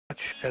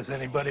much as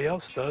anybody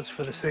else does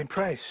for the same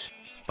price.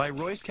 By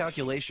Roy's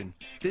calculation,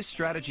 this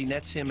strategy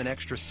nets him an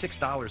extra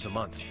 $6 a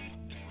month.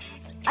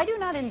 I do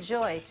not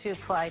enjoy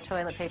two-ply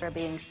toilet paper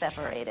being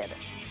separated.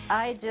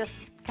 I just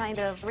kind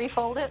of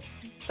refold it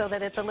so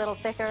that it's a little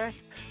thicker.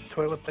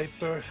 Toilet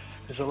paper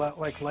is a lot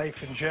like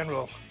life in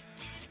general.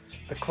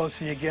 The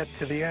closer you get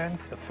to the end,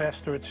 the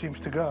faster it seems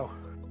to go.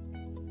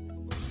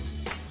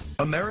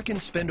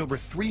 Americans spend over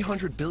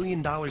 $300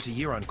 billion a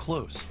year on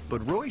clothes,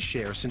 but Roy's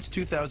share since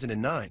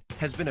 2009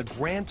 has been a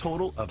grand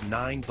total of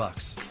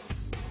 $9.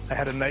 I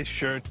had a nice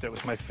shirt that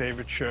was my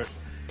favorite shirt.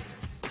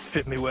 It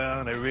fit me well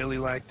and I really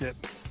liked it.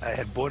 I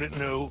had bought it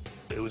new.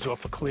 It was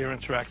off a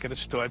clearance rack at a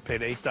store. I paid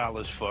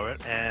 $8 for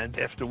it. And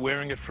after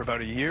wearing it for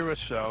about a year or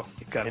so,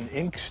 it got an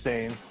ink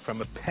stain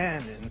from a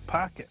pen in the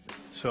pocket.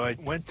 So I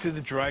went to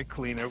the dry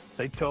cleaner.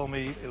 They told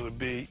me it would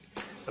be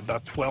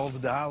about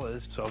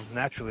 $12, so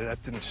naturally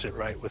that didn't sit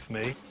right with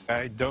me.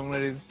 I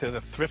donated it to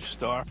the thrift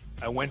store.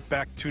 I went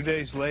back 2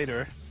 days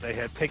later. They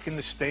had taken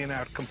the stain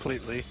out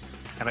completely,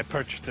 and I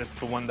purchased it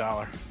for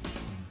 $1.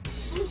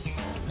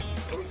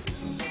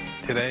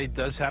 Today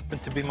does happen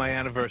to be my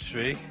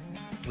anniversary.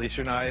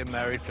 Lisa and I are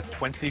married for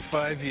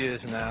 25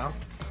 years now.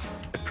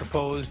 I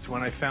proposed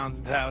when I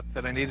found out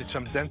that I needed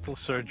some dental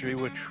surgery,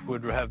 which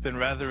would have been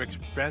rather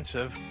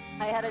expensive.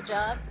 I had a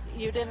job.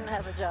 You didn't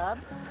have a job.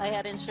 I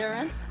had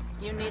insurance.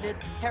 You needed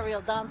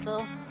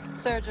periodontal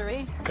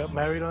surgery. Got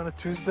married on a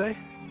Tuesday.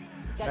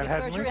 Got your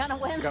surgery on a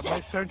Wednesday. Got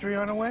my surgery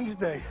on a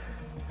Wednesday.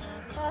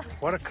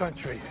 What a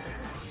country.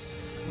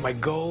 My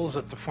goals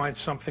are to find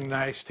something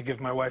nice to give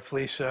my wife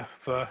Lisa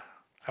for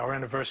our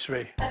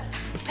anniversary.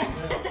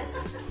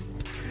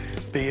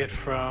 Be it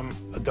from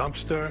a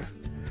dumpster,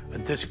 a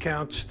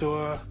discount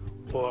store,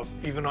 or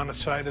even on the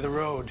side of the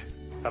road.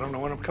 I don't know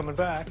when I'm coming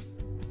back.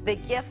 The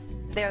gifts,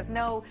 there's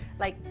no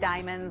like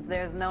diamonds,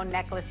 there's no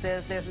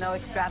necklaces, there's no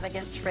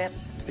extravagant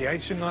trips. The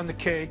icing on the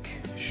cake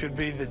should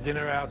be the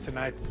dinner out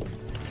tonight.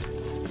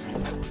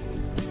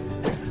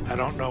 I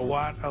don't know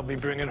what I'll be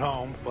bringing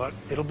home, but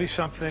it'll be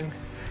something.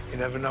 You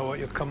never know what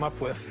you'll come up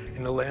with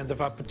in the land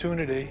of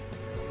opportunity.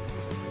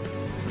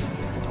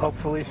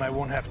 Hopefully I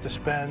won't have to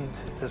spend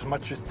as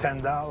much as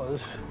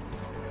 $10,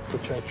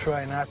 which I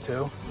try not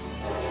to.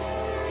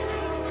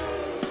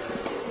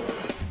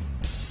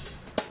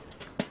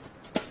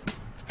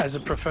 As a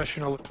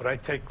professional, what I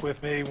take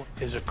with me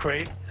is a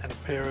crate and a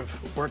pair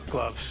of work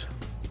gloves.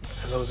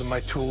 And those are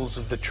my tools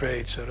of the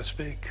trade, so to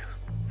speak.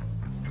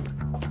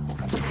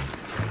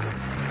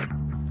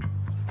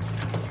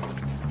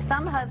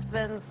 Some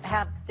husbands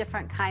have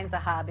different kinds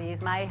of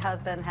hobbies. My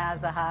husband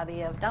has a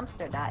hobby of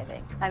dumpster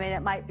diving. I mean,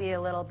 it might be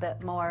a little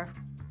bit more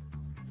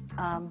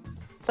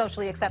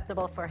socially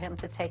acceptable for him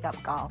to take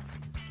up golf.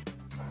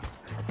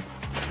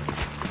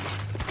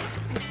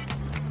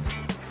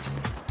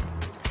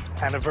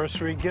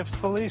 Anniversary gift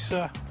for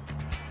Lisa.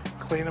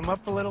 Clean them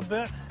up a little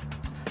bit.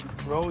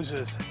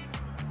 Roses.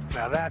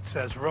 Now that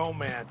says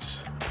romance.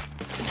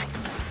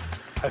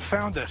 I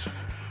found it.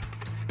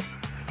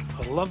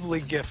 A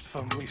lovely gift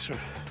from Lisa.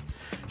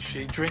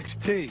 She drinks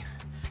tea.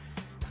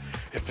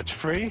 If it's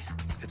free,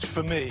 it's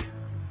for me.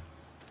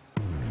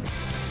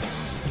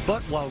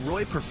 But while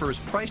Roy prefers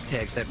price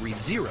tags that read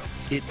zero,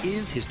 it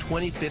is his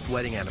 25th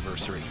wedding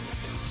anniversary.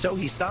 So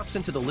he stops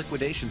into the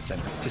liquidation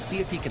center to see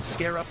if he can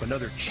scare up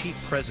another cheap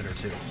present or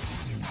two.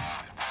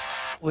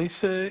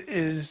 Lisa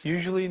is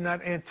usually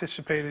not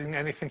anticipating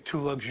anything too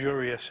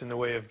luxurious in the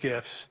way of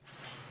gifts.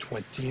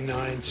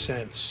 29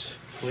 cents.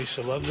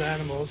 Lisa loves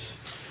animals,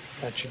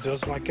 and she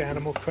does like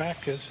animal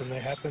crackers, and they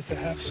happen to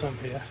have some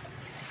here.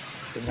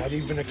 They're not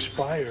even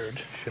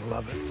expired. She'll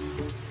love it.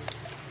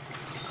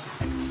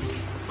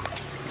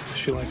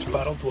 She likes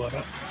bottled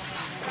water,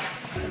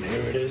 and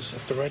here it is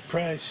at the right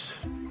price.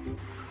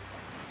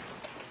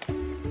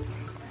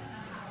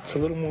 It's a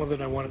little more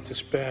than I wanted to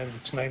spend.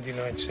 It's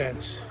 99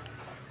 cents,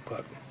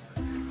 but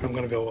I'm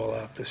going to go all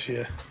out this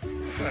year.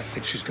 I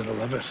think she's going to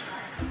love it.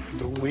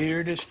 The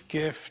weirdest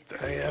gift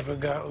I ever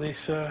got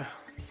Lisa.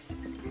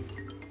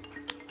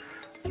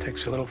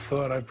 Takes a little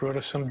thought. I brought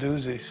her some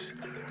doozies.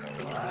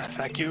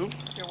 Thank you.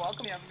 You're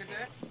welcome. You have a good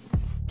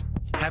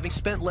day. Having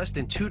spent less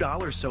than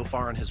 $2 so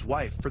far on his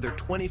wife for their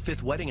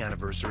 25th wedding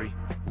anniversary,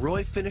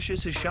 Roy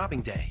finishes his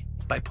shopping day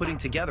by putting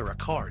together a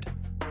card.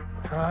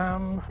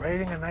 I'm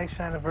writing a nice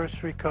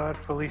anniversary card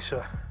for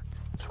Lisa.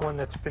 It's one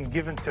that's been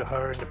given to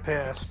her in the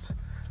past.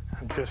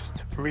 I'm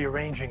just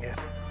rearranging it.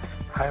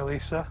 Hi,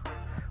 Lisa.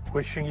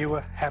 Wishing you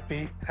a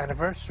happy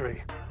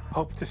anniversary.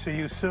 Hope to see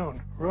you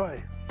soon.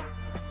 Roy.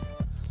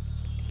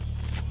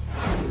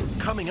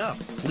 Coming up,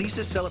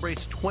 Lisa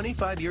celebrates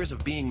 25 years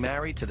of being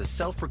married to the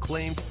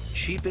self-proclaimed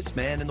cheapest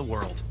man in the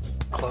world.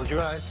 Close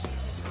your eyes.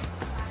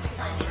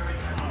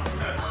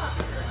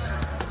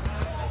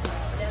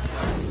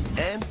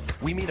 And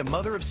we meet a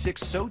mother of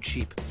 6 so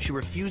cheap, she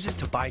refuses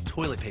to buy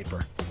toilet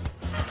paper.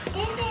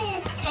 This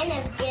is kind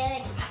of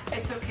dirty.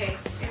 It's okay.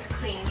 It's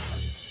clean.